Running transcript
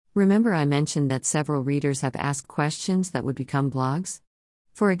Remember I mentioned that several readers have asked questions that would become blogs?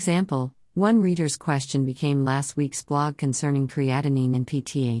 For example, one reader's question became last week's blog concerning creatinine and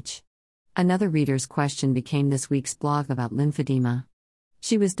PTH. Another reader's question became this week's blog about lymphedema.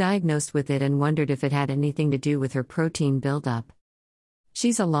 She was diagnosed with it and wondered if it had anything to do with her protein buildup.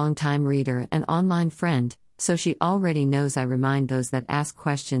 She's a longtime reader and online friend, so she already knows I remind those that ask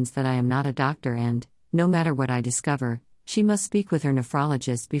questions that I am not a doctor and, no matter what I discover, she must speak with her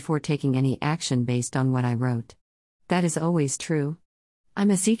nephrologist before taking any action based on what I wrote. That is always true. I'm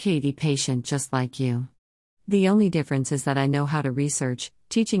a CKD patient just like you. The only difference is that I know how to research.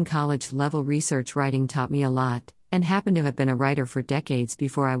 Teaching college-level research writing taught me a lot, and happen to have been a writer for decades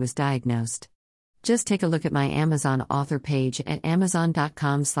before I was diagnosed. Just take a look at my Amazon author page at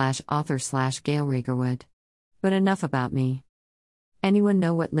amazon.com/author/Gail Ragerwood. But enough about me. Anyone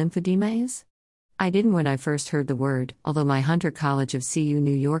know what lymphedema is? I didn't when I first heard the word, although my Hunter College of CU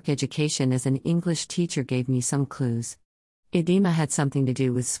New York education as an English teacher gave me some clues. Edema had something to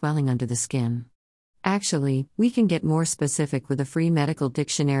do with swelling under the skin. Actually, we can get more specific with a free medical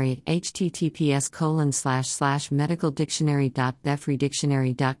dictionary at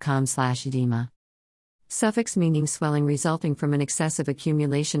https://medicaldictionary.befrydictionary.com/edema. Suffix meaning swelling resulting from an excessive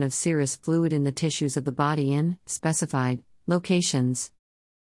accumulation of serous fluid in the tissues of the body in specified locations.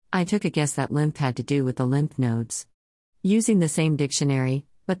 I took a guess that lymph had to do with the lymph nodes. Using the same dictionary,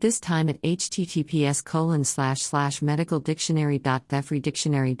 but this time at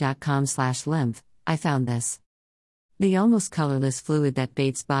https://medicaldictionary.befrydictionary.com/lymph, I found this. The almost colorless fluid that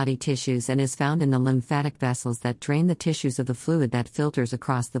bathes body tissues and is found in the lymphatic vessels that drain the tissues of the fluid that filters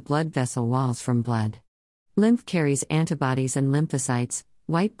across the blood vessel walls from blood. Lymph carries antibodies and lymphocytes,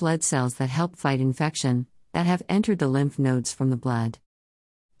 white blood cells that help fight infection, that have entered the lymph nodes from the blood.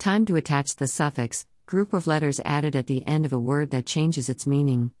 Time to attach the suffix, group of letters added at the end of a word that changes its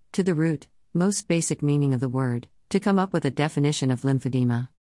meaning, to the root, most basic meaning of the word, to come up with a definition of lymphedema.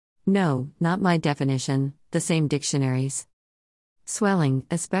 No, not my definition, the same dictionaries. Swelling,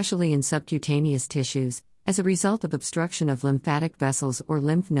 especially in subcutaneous tissues, as a result of obstruction of lymphatic vessels or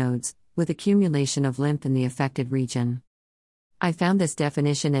lymph nodes, with accumulation of lymph in the affected region. I found this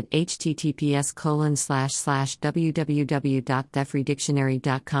definition at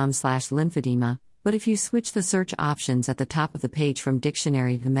https://www.befrydictionary.com/lymphedema, but if you switch the search options at the top of the page from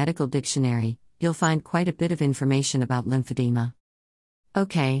dictionary to medical dictionary, you'll find quite a bit of information about lymphedema.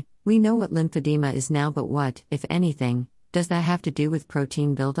 Okay, we know what lymphedema is now, but what, if anything, does that have to do with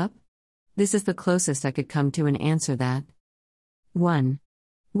protein buildup? This is the closest I could come to an answer that 1.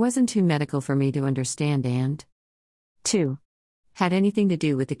 Wasn't too medical for me to understand and 2. Had anything to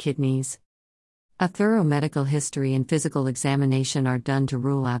do with the kidneys. A thorough medical history and physical examination are done to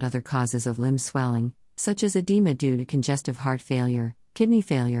rule out other causes of limb swelling, such as edema due to congestive heart failure, kidney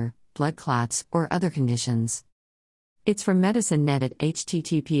failure, blood clots, or other conditions. It's from MedicineNet at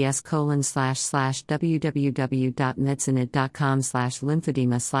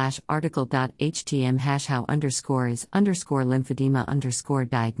https://www.medicinenet.com/lymphedema/article.htm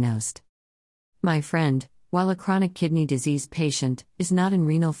 #how_is_lymphedema_diagnosed. My friend, while a chronic kidney disease patient, is not in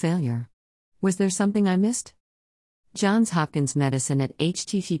renal failure. Was there something I missed? Johns Hopkins Medicine at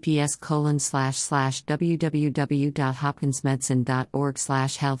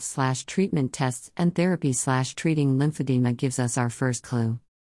https://www.hopkinsmedicine.org/health/treatment tests and therapy/treating lymphedema gives us our first clue.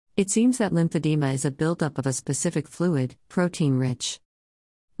 It seems that lymphedema is a buildup of a specific fluid, protein-rich.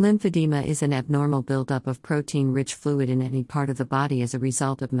 Lymphedema is an abnormal buildup of protein-rich fluid in any part of the body as a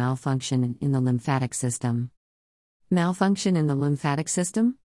result of malfunction in the lymphatic system. Malfunction in the lymphatic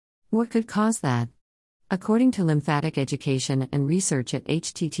system? What could cause that? According to Lymphatic Education and Research at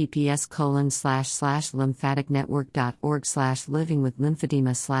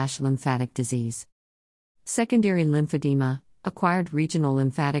https://lymphaticnetwork.org/livingwithlymphedema/lymphatic disease. Secondary lymphedema, acquired regional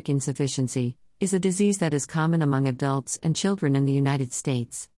lymphatic insufficiency, is a disease that is common among adults and children in the United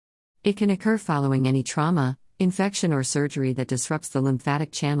States. It can occur following any trauma, infection, or surgery that disrupts the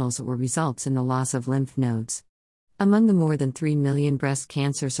lymphatic channels or results in the loss of lymph nodes. Among the more than 3 million breast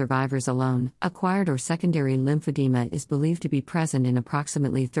cancer survivors alone, acquired or secondary lymphedema is believed to be present in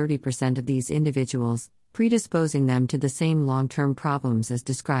approximately 30% of these individuals, predisposing them to the same long-term problems as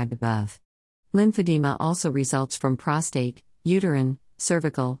described above. Lymphedema also results from prostate, uterine,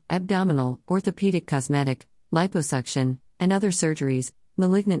 cervical, abdominal, orthopedic, cosmetic, liposuction, and other surgeries,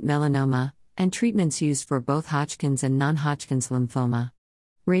 malignant melanoma, and treatments used for both Hodgkin's and non-Hodgkin's lymphoma.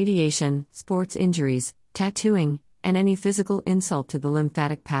 Radiation, sports injuries, tattooing, and any physical insult to the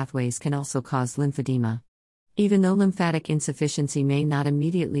lymphatic pathways can also cause lymphedema. Even though lymphatic insufficiency may not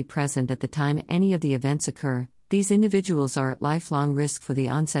immediately present at the time any of the events occur, These individuals are at lifelong risk for the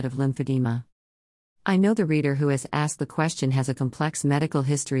onset of lymphedema. I know the reader who has asked the question has a complex medical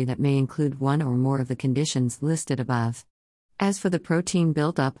history that may include one or more of the conditions listed above. As for the protein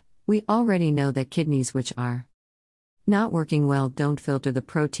buildup, we already know that kidneys which are not working well don't filter the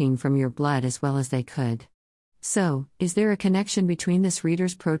protein from your blood as well as they could. So, is there a connection between this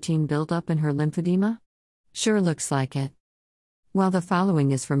reader's protein buildup and her lymphedema? Sure looks like it. While the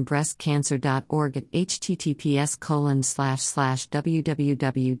following is from breastcancer.org at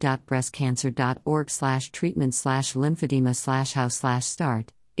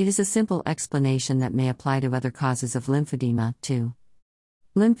https://www.breastcancer.org/treatment/lymphedema/how/start, it is a simple explanation that may apply to other causes of lymphedema, too.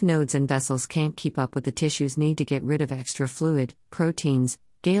 Lymph nodes and vessels can't keep up with the tissue's need to get rid of extra fluid, proteins,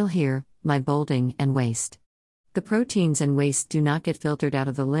 Gale here, lipolding, and waste. The proteins and waste do not get filtered out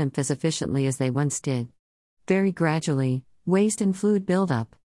of the lymph as efficiently as they once did. Very gradually, waste and fluid build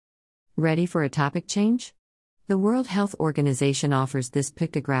up. Ready for a topic change? The World Health Organization offers this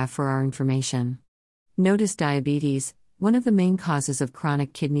pictograph for our information. Notice diabetes, one of the main causes of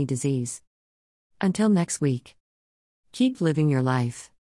chronic kidney disease. Until next week. Keep living your life.